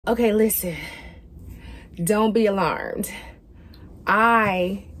Okay, listen. Don't be alarmed.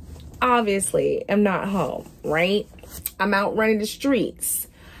 I obviously am not home, right? I'm out running the streets.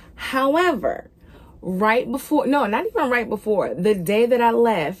 However, right before, no, not even right before, the day that I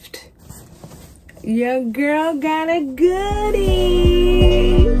left, your girl got a goodie.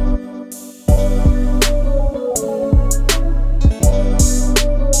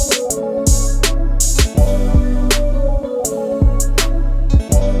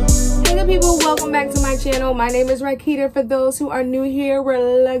 Welcome back to my channel. My name is Rakita. For those who are new here, where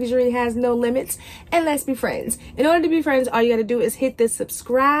luxury has no limits, and let's be friends. In order to be friends, all you gotta do is hit the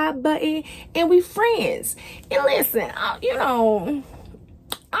subscribe button and we friends. And listen, you know,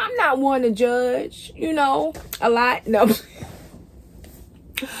 I'm not one to judge, you know, a lot. No.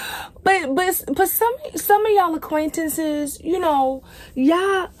 But some of y'all acquaintances, you know,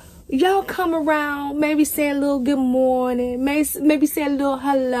 y'all come around, maybe say a little good morning, maybe say a little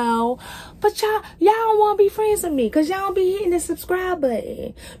hello, but y'all don't want to be friends with me because y'all don't be hitting the subscribe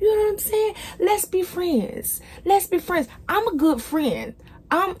button. You know what I'm saying? Let's be friends. Let's be friends. I'm a good friend.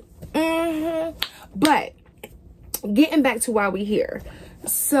 But getting back to why we here.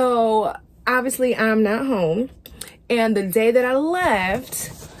 So obviously I'm not home, and the day that I left,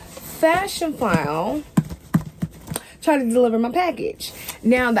 Fashionphile tried to deliver my package.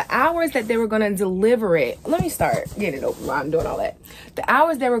 Now, the hours that they were going to deliver it, let me start getting it open while I'm doing all that. The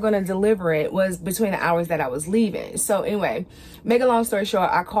hours they were going to deliver it was between the hours that I was leaving. So anyway, make a long story short,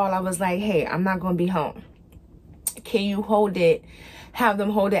 I called. I was like, hey, I'm not going to be home. Can you hold it? Have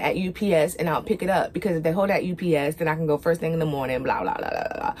them hold it at UPS and I'll pick it up. Because if they hold it at UPS, then I can go first thing in the morning, blah, blah, blah, blah,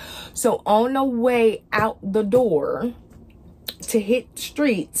 blah. So on the way out the door to hit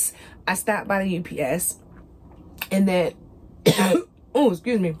streets, I stopped by the UPS. And then, oh,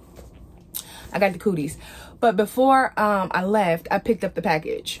 excuse me, I got the cooties. But before I left, I picked up the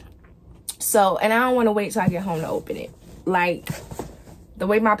package. So, and I don't want to wait till I get home to open it. Like, the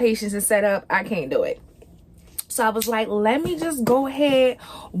way my patience is set up, I can't do it. So I was like, let me just go ahead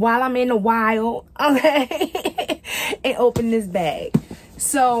while I'm in the wild, okay, and open this bag.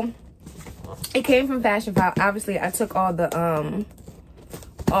 So, it came from Fashionphile. Obviously, I took all the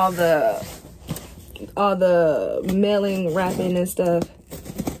mailing, wrapping and stuff.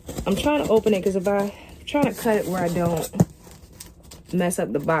 I'm trying to open it because I'm trying to cut it where I don't mess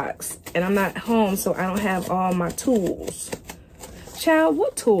up the box. And I'm not home, so I don't have all my tools. Child,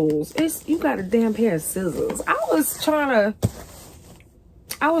 what tools? You got a damn pair of scissors. I was trying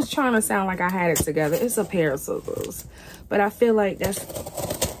to sound like I had it together. It's a pair of scissors. But I feel like that's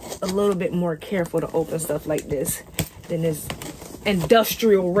a little bit more careful to open stuff like this than this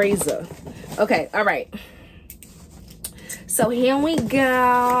industrial razor. Okay, all right. So here we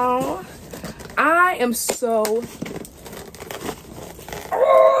go. I am so...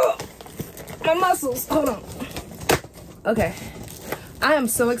 my muscles, hold on. Okay, I am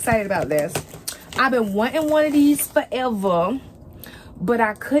so excited about this. I've been wanting one of these forever, but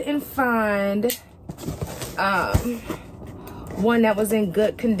I couldn't find one that was in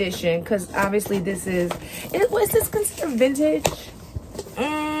good condition, because obviously this is... was this considered vintage?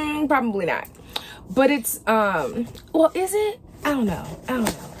 Probably not, but it's well, is it? I don't know,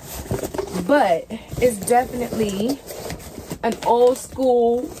 but it's definitely an old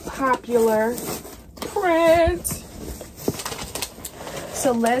school popular print.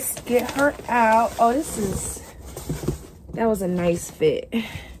 So let's get her out. Oh, that was a nice fit.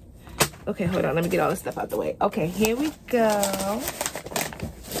 Okay, hold on, let me get all this stuff out the way. Okay, here we go.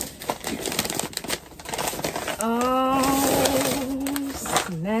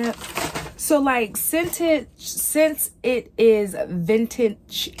 Snap. So like, since it is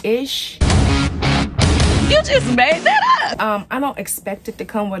vintage-ish, you just made that up. I don't expect it to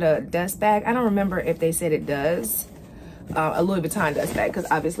come with a dust bag. I don't remember if they said it does. A Louis Vuitton dust bag, because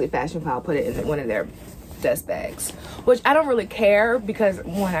obviously Fashionphile put it in one of their dust bags, which I don't really care because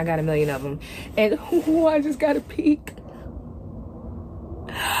one, I got a million of them, and I just got a peek.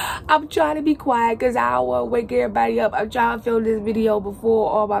 I'm trying to be quiet because I don't want to wake everybody up. I'm trying to film this video before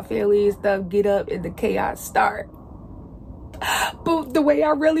all my family and stuff get up and the chaos start. But the way I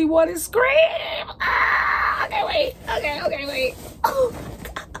really want to scream. Okay, wait. Okay, wait. Oh my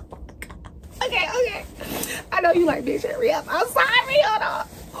God. Okay. I know you like, bitch, hurry up. I'm sorry. Hold on.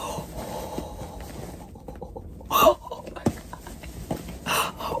 Oh my God.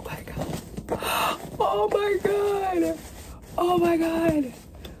 Oh my God. Oh my God. Oh my God.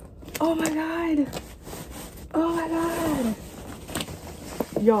 Oh my God. Oh my God.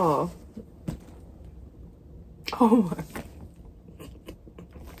 Y'all. Oh my God.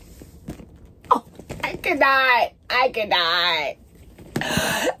 Oh, I cannot.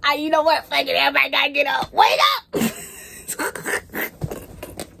 You know what? Fuck it, everybody gotta get up. Wake up!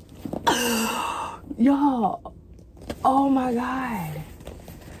 Y'all. Oh my God.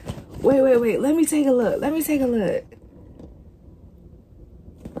 Wait. Let me take a look.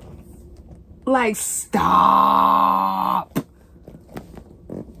 Like, stop.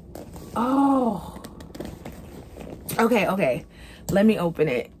 Oh. Okay. Let me open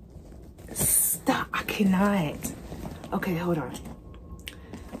it. Stop. I cannot. Okay, hold on.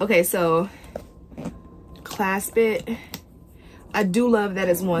 Okay, so clasp it. I do love that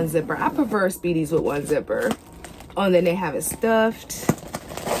it's one zipper. I prefer Speedies with one zipper. Oh, and then they have it stuffed.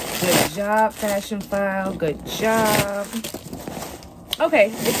 Good job, Fashionphile. Good job.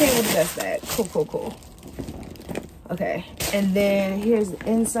 Okay, it came with the dust bag. Cool. Okay, and then here's the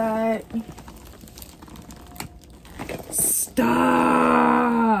inside.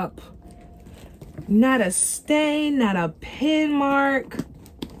 Stop. Not a stain, not a pin mark.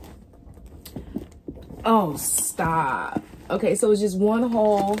 Oh, stop. Okay, so it's just one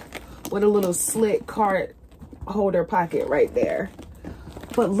hole with a little slit card holder pocket right there.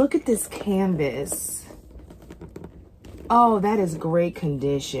 But look at this canvas. Oh, that is great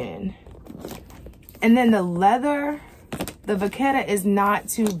condition. And then the leather, the vachetta is not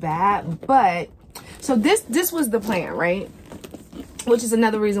too bad, but so this was the plan, right? Which is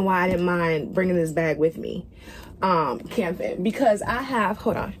another reason why I didn't mind bringing this bag with me camping, because I have,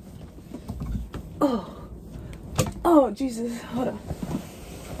 hold on. Oh, Jesus, hold on.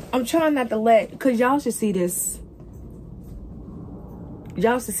 I'm trying not to let, because y'all should see this.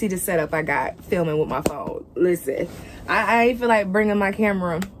 Y'all should see the setup I got filming with my phone. Listen, I ain't feel like bringing my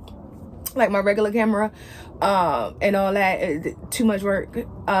camera, like my regular camera, and all that. Too much work.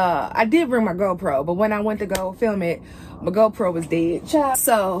 I did bring my GoPro, but when I went to go film it, my GoPro was dead.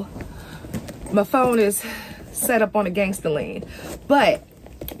 So my phone is set up on a gangster lean, but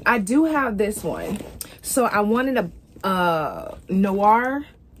I do have this one. So I wanted a Noir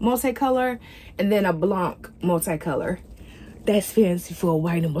multicolor and then a Blanc multicolor. That's fancy for a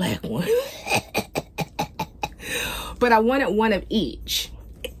white and black one. But I wanted one of each.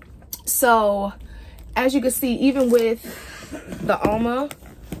 So as you can see, even with the Alma,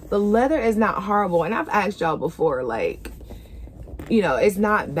 the leather is not horrible. And I've asked y'all before, like, you know, it's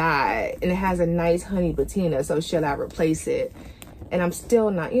not bad. And it has a nice honey patina. So should I replace it? And I'm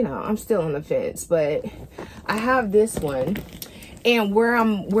still not, you know, I'm still on the fence. But I have this one. And where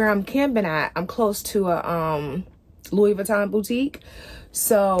I'm camping at, I'm close to a Louis Vuitton boutique.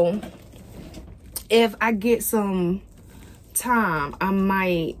 So if I get some time, I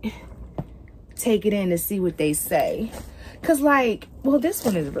might take it in to see what they say. Cause like, well, this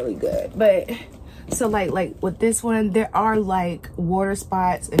one is really good, but so like with this one, there are like water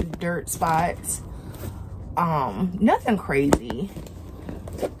spots and dirt spots. Nothing crazy,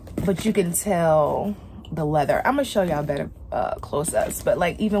 but you can tell the leather. I'm gonna show y'all better close-ups, but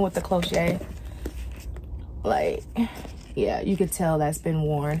like even with the cloche, like, yeah, you could tell that's been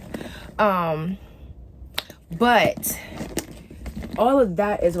worn. But all of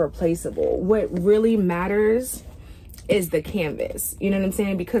that is replaceable. What really matters is the canvas. You know what I'm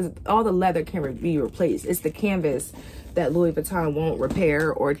saying? Because all the leather can be replaced. It's the canvas that Louis Vuitton won't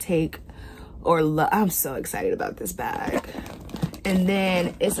repair or take or I'm so excited about this bag. And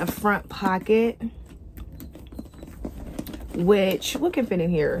then it's a front pocket, which, what can fit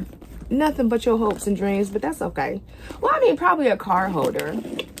in here? Nothing but your hopes and dreams, but that's okay. Well, I mean, probably a card holder.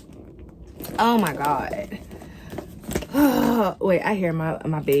 Oh my God. Wait, I hear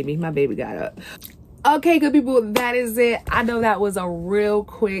my baby. My baby got up. Okay, good people, that is it. I know that was a real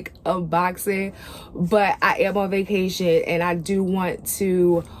quick unboxing, but I am on vacation and I do want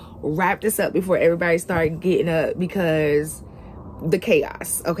to wrap this up before everybody starts getting up, because the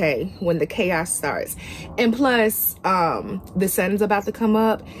chaos, okay, when the chaos starts. And plus the sun's about to come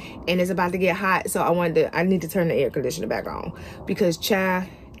up and it's about to get hot, so I need to turn the air conditioner back on, because child,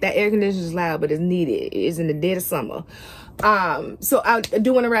 that air conditioner is loud, but it's needed. It's in the dead of summer. So I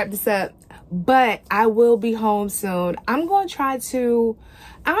do want to wrap this up, but I will be home soon. I'm going to try to,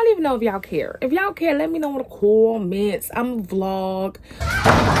 I don't even know if y'all care. If y'all care, let me know in the comments. I'm a vlog.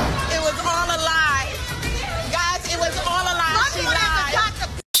 It was all a lie. Guys, it was all a lie. She lied.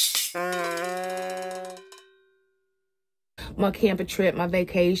 My camping trip, my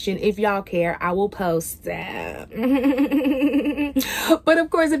vacation. If y'all care, I will post that. But of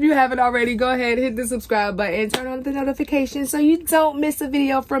course, if you haven't already, go ahead, hit the subscribe button, turn on the notifications so you don't miss a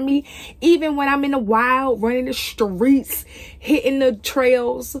video from me, even when I'm in the wild, running the streets, hitting the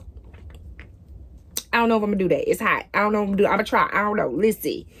trails. I don't know if I'm gonna do that. It's hot. I don't know if I'm gonna do it. I'm gonna try. I don't know. Let's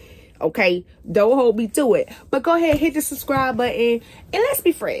see. Okay, don't hold me to it. But go ahead, hit the subscribe button, and let's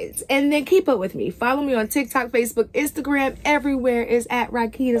be friends. And then keep up with me. Follow me on TikTok, Facebook, Instagram. Everywhere is at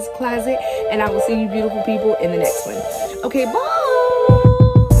Rakita's Closet. And I will see you beautiful people in the next one. Okay, bye.